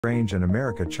Strange and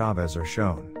America Chavez are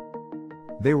shown.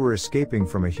 They were escaping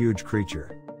from a huge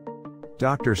creature.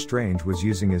 Doctor Strange was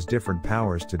using his different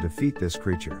powers to defeat this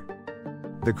creature.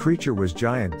 The creature was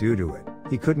giant due to it,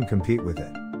 he couldn't compete with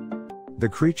it. The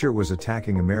creature was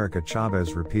attacking America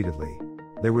Chavez repeatedly.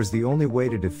 There was the only way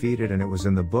to defeat it, and it was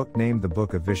in the book named the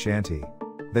Book of Vishanti.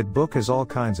 That book has all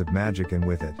kinds of magic, and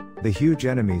with it, the huge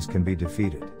enemies can be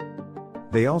defeated.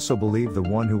 They also believe the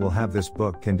one who will have this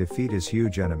book can defeat his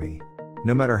huge enemy,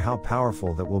 no matter how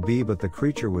powerful that will be, but the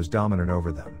creature was dominant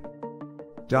over them.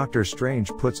 Doctor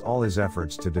Strange puts all his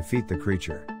efforts to defeat the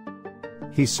creature.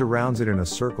 He surrounds it in a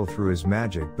circle through his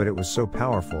magic, but it was so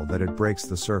powerful that it breaks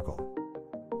the circle.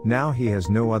 Now he has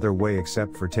no other way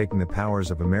except for taking the powers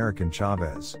of America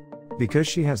Chavez, because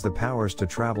she has the powers to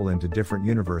travel into different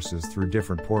universes through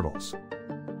different portals.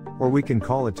 Or we can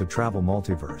call it to travel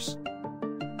multiverse.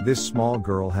 This small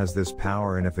girl has this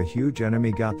power, and if a huge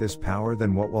enemy got this power,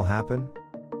 then what will happen?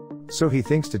 So he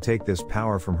thinks to take this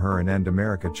power from her and end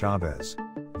America Chavez.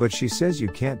 But she says you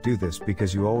can't do this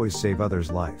because you always save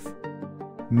others' life.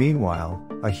 Meanwhile,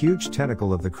 a huge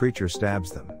tentacle of the creature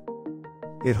stabs them.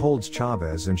 It holds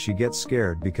Chavez and she gets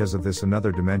scared because of this.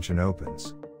 Another dimension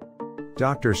opens.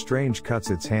 Doctor Strange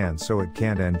cuts its hand so it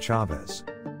can't end Chavez.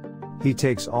 He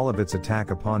takes all of its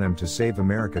attack upon him to save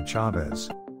America Chavez.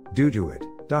 Due to it,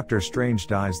 Doctor Strange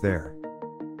dies there.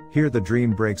 Here the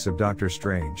dream breaks of Doctor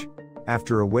Strange.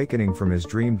 After awakening from his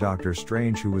dream, Doctor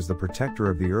Strange, who was the protector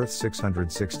of the Earth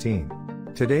 616,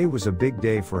 today was a big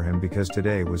day for him because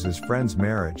today was his friend's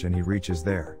marriage, and he reaches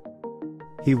there.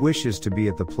 He wishes to be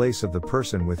at the place of the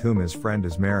person with whom his friend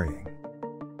is marrying.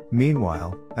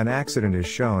 Meanwhile, an accident is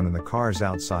shown and the cars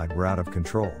outside were out of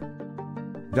control.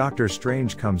 Doctor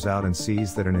Strange comes out and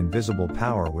sees that an invisible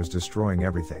power was destroying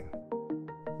everything.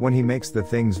 When he makes the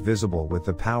things visible with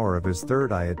the power of his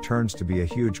third eye, it turns to be a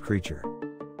huge creature.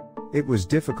 It was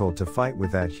difficult to fight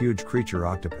with that huge creature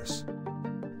octopus.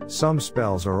 Some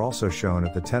spells are also shown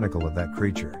at the tentacle of that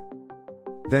creature.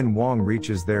 Then Wong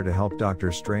reaches there to help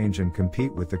Doctor Strange and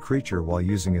compete with the creature while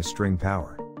using his string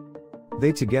power.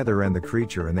 They together end the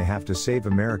creature, and they have to save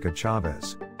America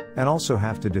Chavez, and also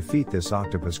have to defeat this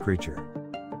octopus creature.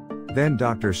 Then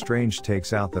Doctor Strange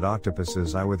takes out that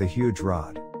octopus's eye with a huge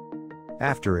rod.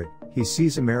 After it, he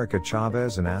sees America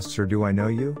Chavez and asks her, "Do I know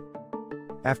you?"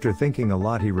 After thinking a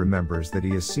lot, he remembers that he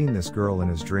has seen this girl in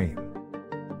his dream.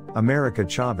 America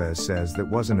Chavez says that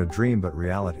wasn't a dream but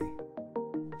reality.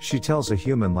 She tells a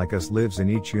human like us lives in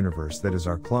each universe that is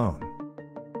our clone.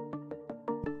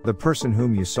 The person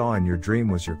whom you saw in your dream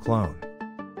was your clone.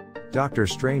 Doctor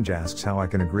Strange asks how I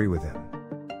can agree with him.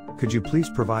 Could you please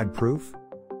provide proof?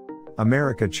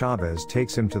 America Chavez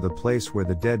takes him to the place where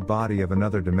the dead body of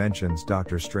another dimension's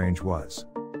Doctor Strange was.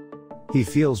 He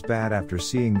feels bad after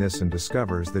seeing this and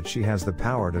discovers that she has the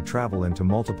power to travel into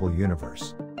multiple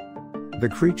universes.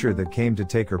 The creature that came to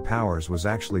take her powers was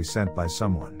actually sent by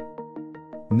someone.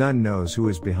 None knows who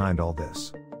is behind all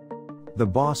this. The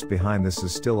boss behind this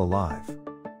is still alive.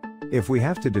 If we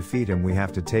have to defeat him, we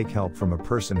have to take help from a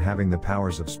person having the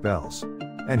powers of spells,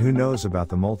 and who knows about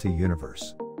the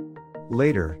multi-universe.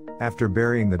 Later, after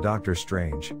burying the Doctor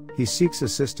Strange, he seeks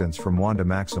assistance from Wanda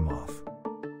Maximoff.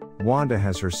 Wanda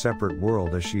has her separate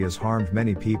world as she has harmed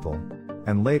many people,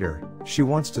 and later, she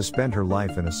wants to spend her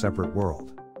life in a separate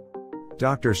world.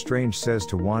 Doctor Strange says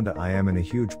to Wanda, "I am in a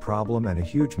huge problem, and a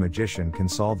huge magician can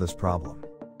solve this problem."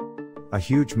 A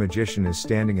huge magician is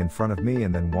standing in front of me,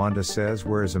 and then Wanda says,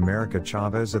 "Where is America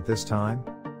Chavez at this time?"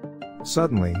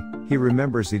 Suddenly, he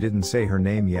remembers he didn't say her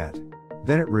name yet.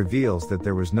 Then it reveals that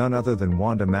there was none other than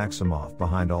Wanda Maximoff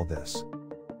behind all this.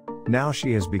 Now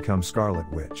she has become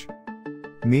Scarlet Witch.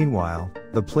 Meanwhile,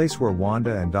 the place where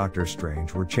Wanda and Doctor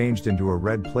Strange were changed into a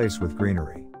red place with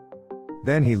greenery.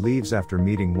 Then he leaves after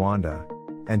meeting Wanda,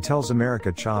 and tells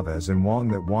America Chavez and Wong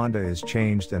that Wanda is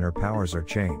changed and her powers are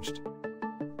changed.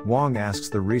 Wong asks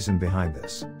the reason behind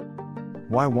this.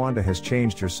 Why Wanda has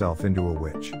changed herself into a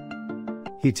witch.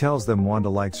 He tells them Wanda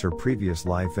likes her previous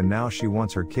life and now she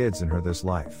wants her kids in her this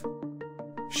life.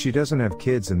 She doesn't have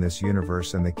kids in this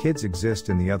universe and the kids exist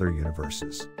in the other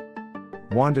universes.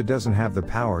 Wanda doesn't have the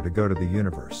power to go to the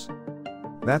universe.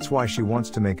 That's why she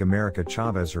wants to make America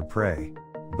Chavez her prey.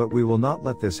 But we will not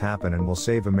let this happen and will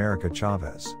save America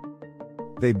Chavez.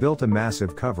 They built a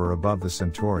massive cover above the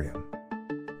Centaurium.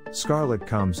 Scarlet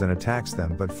comes and attacks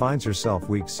them but finds herself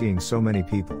weak seeing so many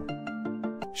people.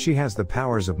 She has the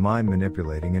powers of mind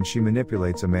manipulating and she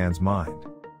manipulates a man's mind.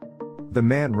 The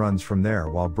man runs from there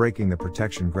while breaking the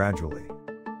protection gradually.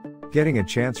 Getting a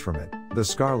chance from it, the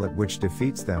Scarlet Witch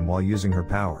defeats them while using her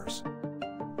powers.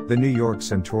 The New York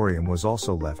Centaurium was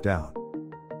also left out.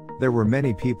 There were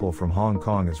many people from Hong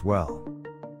Kong as well.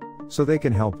 so they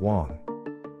can help Wong.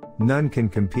 None can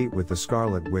compete with the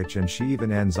Scarlet Witch, and she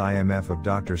even ends IMF of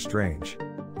Doctor Strange.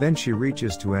 Then she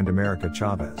reaches to end America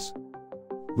Chavez.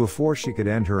 Before she could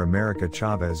end her, America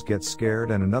Chavez gets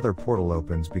scared and another portal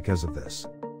opens because of this.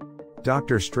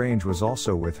 Doctor Strange was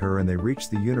also with her and they reach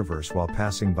the universe while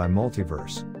passing by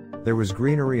multiverse. There was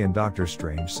greenery and Doctor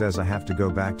Strange says, I have to go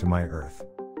back to my Earth,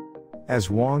 as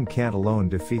Wong can't alone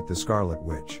defeat the Scarlet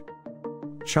Witch.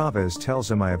 Chavez tells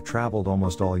him, I have traveled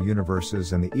almost all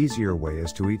universes and the easier way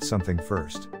is to eat something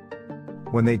first.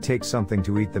 When they take something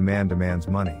to eat, the man demands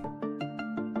money.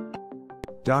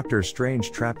 Doctor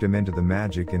Strange trapped him into the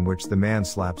magic in which the man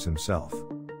slaps himself.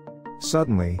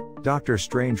 Suddenly, Doctor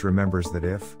Strange remembers that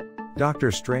if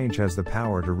Doctor Strange has the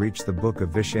power to reach the Book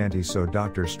of Vishanti, so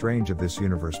Doctor Strange of this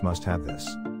universe must have this.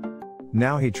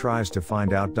 Now he tries to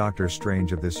find out Doctor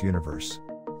Strange of this universe.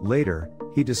 Later,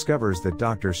 he discovers that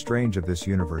Doctor Strange of this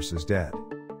universe is dead.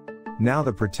 Now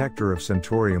the protector of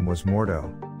Centaurium was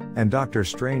Mordo, and Doctor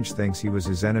Strange thinks he was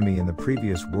his enemy in the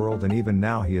previous world, and even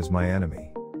now he is my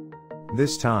enemy.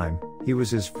 This time, he was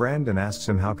his friend and asks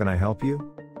him, how can I help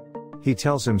you? He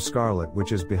tells him Scarlet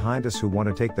Witch is behind us, who want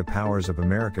to take the powers of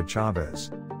America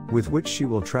Chavez, with which she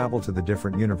will travel to the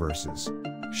different universes.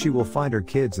 She will find her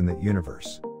kids in that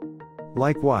universe.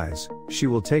 Likewise, she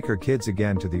will take her kids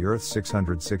again to the Earth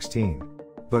 616.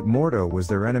 But Mordo was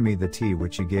their enemy, the tea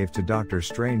which he gave to Doctor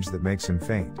Strange that makes him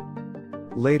faint.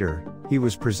 Later, he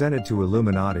was presented to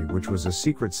Illuminati, which was a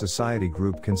secret society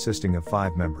group consisting of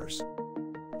 5 members,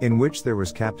 in which there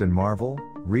was Captain Marvel,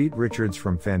 Reed Richards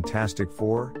from Fantastic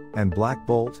Four, and Black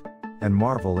Bolt, and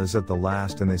Marvel is at the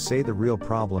last, and they say the real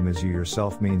problem is you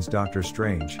yourself, means Doctor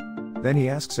Strange. Then he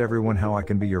asks everyone, how I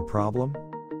can be your problem?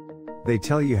 They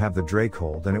tell you have the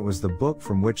Drakehold, and it was the book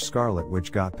from which Scarlet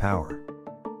Witch got power.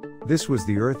 This was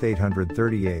the Earth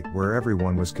 838, where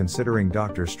everyone was considering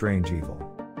Doctor Strange evil.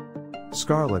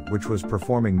 Scarlet Witch was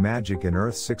performing magic in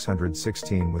Earth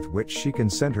 616 with which she can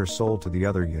send her soul to the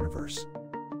other universe.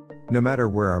 No matter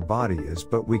where our body is,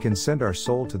 but we can send our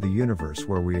soul to the universe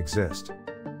where we exist.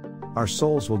 Our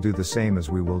souls will do the same as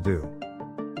we will do.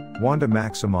 Wanda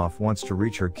Maximoff wants to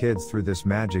reach her kids through this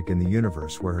magic in the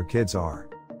universe where her kids are.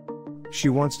 She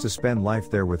wants to spend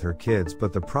life there with her kids,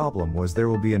 but the problem was there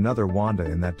will be another Wanda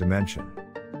in that dimension.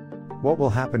 What will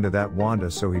happen to that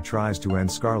Wanda? So he tries to end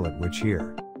Scarlet Witch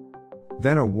here.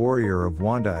 Then a warrior of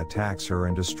Wanda attacks her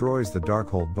and destroys the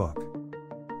Darkhold book.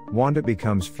 Wanda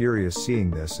becomes furious seeing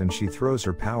this, and she throws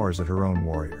her powers at her own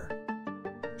warrior.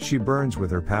 She burns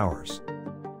with her powers.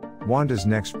 Wanda's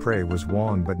next prey was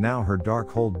Wong, but now her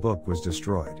Darkhold book was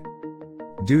destroyed.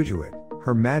 Due to it,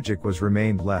 her magic was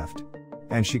remained left,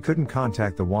 and she couldn't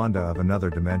contact the Wanda of another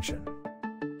dimension.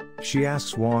 She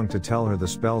asks Wong to tell her the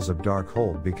spells of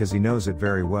Darkhold because he knows it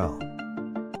very well.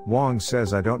 Wong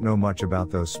says, I don't know much about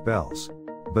those spells,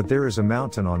 but there is a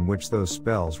mountain on which those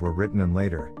spells were written, and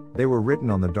later, they were written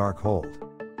on the Darkhold.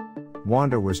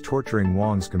 Wanda was torturing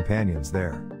Wong's companions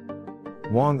there.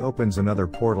 Wong opens another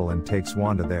portal and takes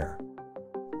Wanda there.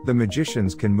 The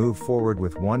magicians can move forward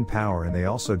with one power, and they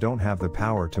also don't have the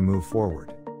power to move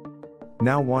forward.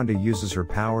 Now Wanda uses her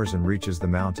powers and reaches the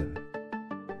mountain.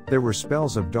 There were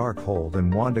spells of Darkhold,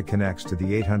 and Wanda connects to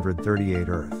the 838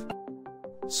 Earth.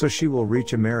 So she will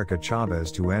reach America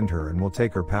Chavez to end her and will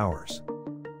take her powers.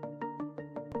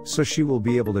 So she will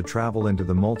be able to travel into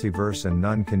the multiverse, and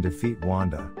none can defeat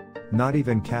Wanda, not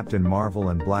even Captain Marvel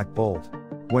and Black Bolt.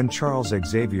 When Charles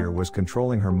Xavier was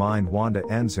controlling her mind, Wanda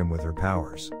ends him with her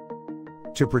powers.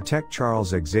 To protect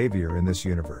Charles Xavier in this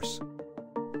universe,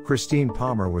 Christine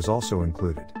Palmer was also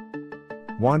included.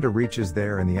 Wanda reaches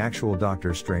there, and the actual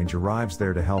Doctor Strange arrives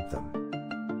there to help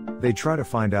them. They try to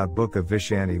find out Book of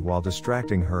Vishanti while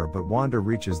distracting her, but Wanda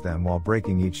reaches them while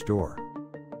breaking each door.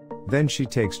 Then she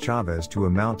takes Chavez to a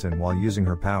mountain while using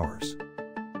her powers.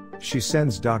 She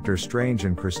sends Doctor Strange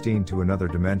and Christine to another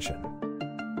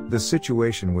dimension. The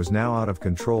situation was now out of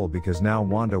control because now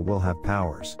Wanda will have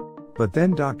powers. But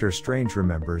then Doctor Strange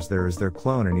remembers there is their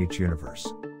clone in each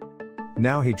universe.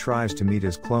 Now he tries to meet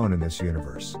his clone in this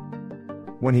universe.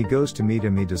 When he goes to meet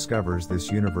him, he discovers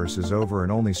this universe is over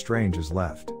and only Strange is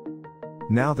left.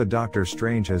 Now the Doctor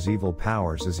Strange has evil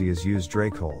powers as he has used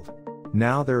Drakehold.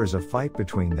 Now there is a fight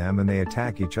between them, and they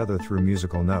attack each other through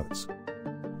musical notes.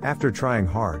 After trying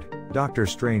hard, Doctor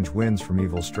Strange wins from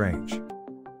Evil Strange.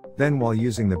 Then, while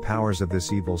using the powers of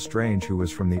this Evil Strange, who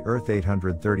was from the Earth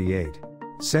 838,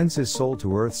 sends his soul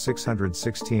to Earth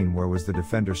 616 where was the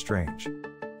Defender Strange.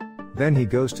 Then he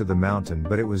goes to the mountain,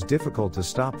 but it was difficult to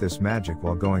stop this magic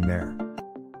while going there.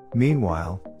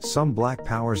 Meanwhile, some black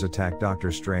powers attack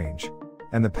Doctor Strange,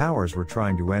 and the powers were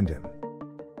trying to end him.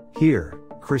 Here,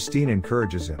 Christine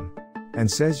encourages him. and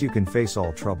says you can face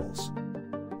all troubles.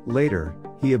 Later,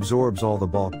 he absorbs all the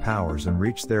bulk powers and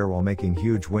reaches there while making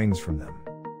huge wings from them.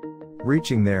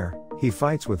 Reaching there, he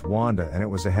fights with Wanda and it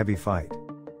was a heavy fight.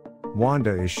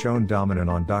 Wanda is shown dominant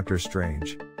on Doctor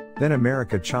Strange. Then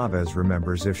America Chavez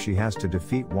remembers if she has to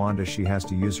defeat Wanda she has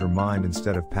to use her mind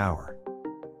instead of power.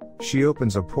 She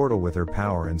opens a portal with her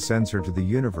power and sends her to the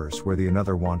universe where the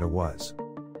another Wanda was.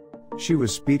 She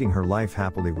was speeding her life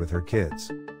happily with her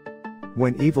kids.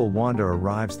 When evil Wanda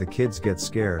arrives the kids get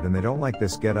scared and they don't like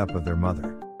this get-up of their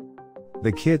mother.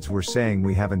 The kids were saying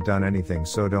we haven't done anything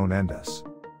so don't end us.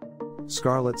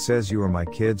 Scarlet says you are my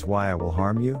kids why I will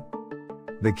harm you?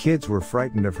 The kids were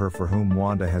frightened of her for whom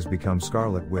Wanda has become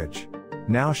Scarlet Witch.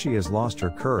 Now she has lost her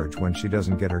courage when she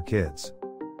doesn't get her kids.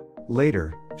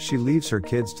 Later, she leaves her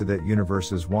kids to that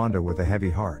universe's Wanda with a heavy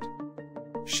heart.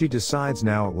 She decides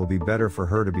now it will be better for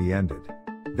her to be ended.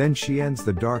 Then she ends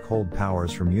the Darkhold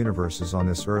powers from universes on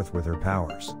this earth with her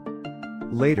powers.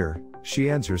 Later, she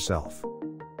ends herself.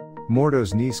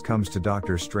 Mordo's niece comes to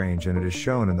Doctor Strange and it is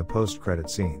shown in the post-credit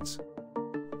scenes.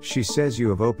 She says you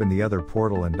have opened the other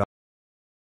portal and